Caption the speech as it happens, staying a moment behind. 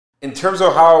in terms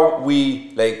of how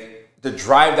we like the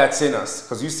drive that's in us,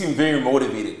 because you seem very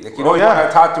motivated. Like, you know, when I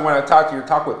talk to you, you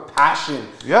talk with passion.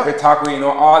 Yeah. You talk with, you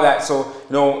know, all that. So,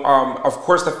 you know, of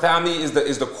course, the family is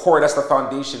the core. That's the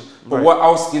foundation. But what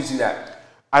else gives you that?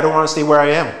 I don't want to stay where I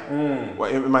am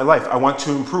in my life. I want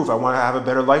to improve. I want to have a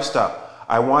better lifestyle.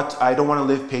 I don't want to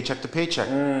live paycheck to paycheck.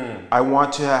 I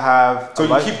want to have. So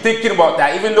you keep thinking about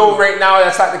that, even though right now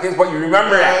that's not the case, but you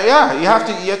remember that. Yeah, you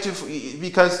have to,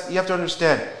 because you have to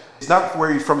understand, it's not where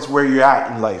you're from, it's where you're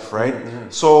at in life, right?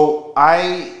 So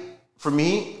for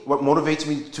me, what motivates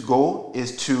me to go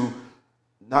is to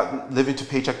not live into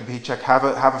paycheck to paycheck, have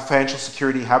a financial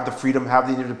security, have the freedom,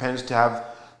 have the independence to have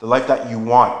the life that you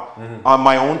want on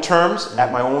my own terms,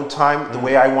 at my own time, the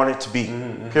way I want it to be.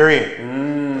 Period.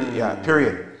 Yeah,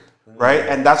 period. Right?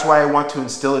 And that's why I want to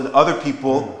instill in other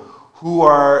people who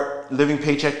are living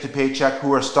paycheck to paycheck,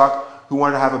 who are stuck, who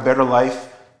want to have a better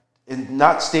life and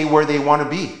not stay where they want to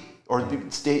be, or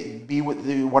be what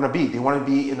they want to be. They want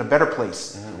to be in a better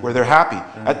place where they're happy.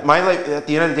 At my life, at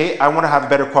the end of the day, I want to have a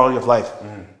better quality of life.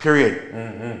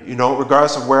 Period. You know,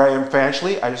 regardless of where I am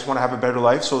financially, I just want to have a better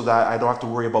life so that I don't have to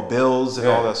worry about bills and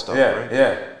all that stuff.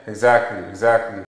 Exactly.